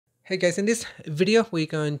Hey guys, in this video we're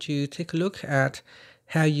going to take a look at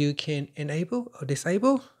how you can enable or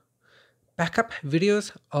disable backup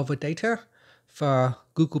videos over data for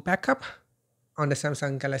Google Backup on the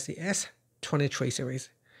Samsung Galaxy S23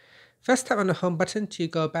 series. First, tap on the home button to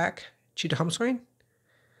go back to the home screen.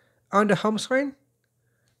 On the home screen,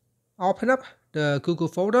 open up the Google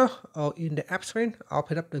folder, or in the app screen,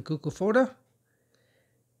 open up the Google folder.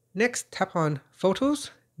 Next, tap on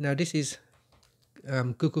Photos. Now this is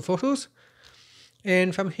Google Photos.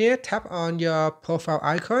 And from here, tap on your profile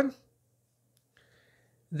icon.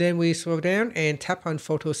 Then we scroll down and tap on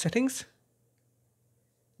Photo Settings.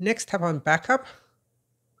 Next, tap on Backup.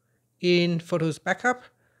 In Photos Backup,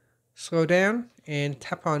 scroll down and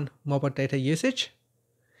tap on Mobile Data Usage.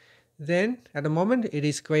 Then, at the moment, it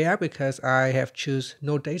is grayed out because I have choose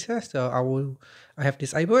no data, so I have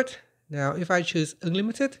disabled it. Now, if I choose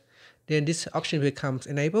Unlimited, then this option becomes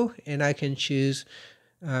enabled, and I can choose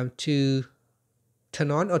to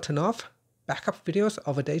turn on or turn off backup videos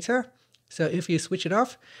over data. So if you switch it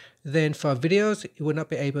off, then for videos, you will not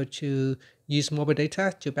be able to use mobile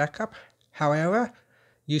data to backup. However,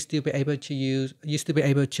 you still be able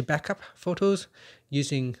to backup photos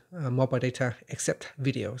using mobile data except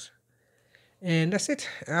videos. And that's it.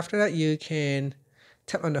 After that, you can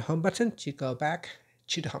tap on the home button to go back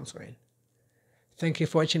to the home screen. Thank you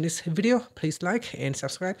for watching this video. Please like and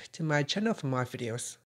subscribe to my channel for more videos.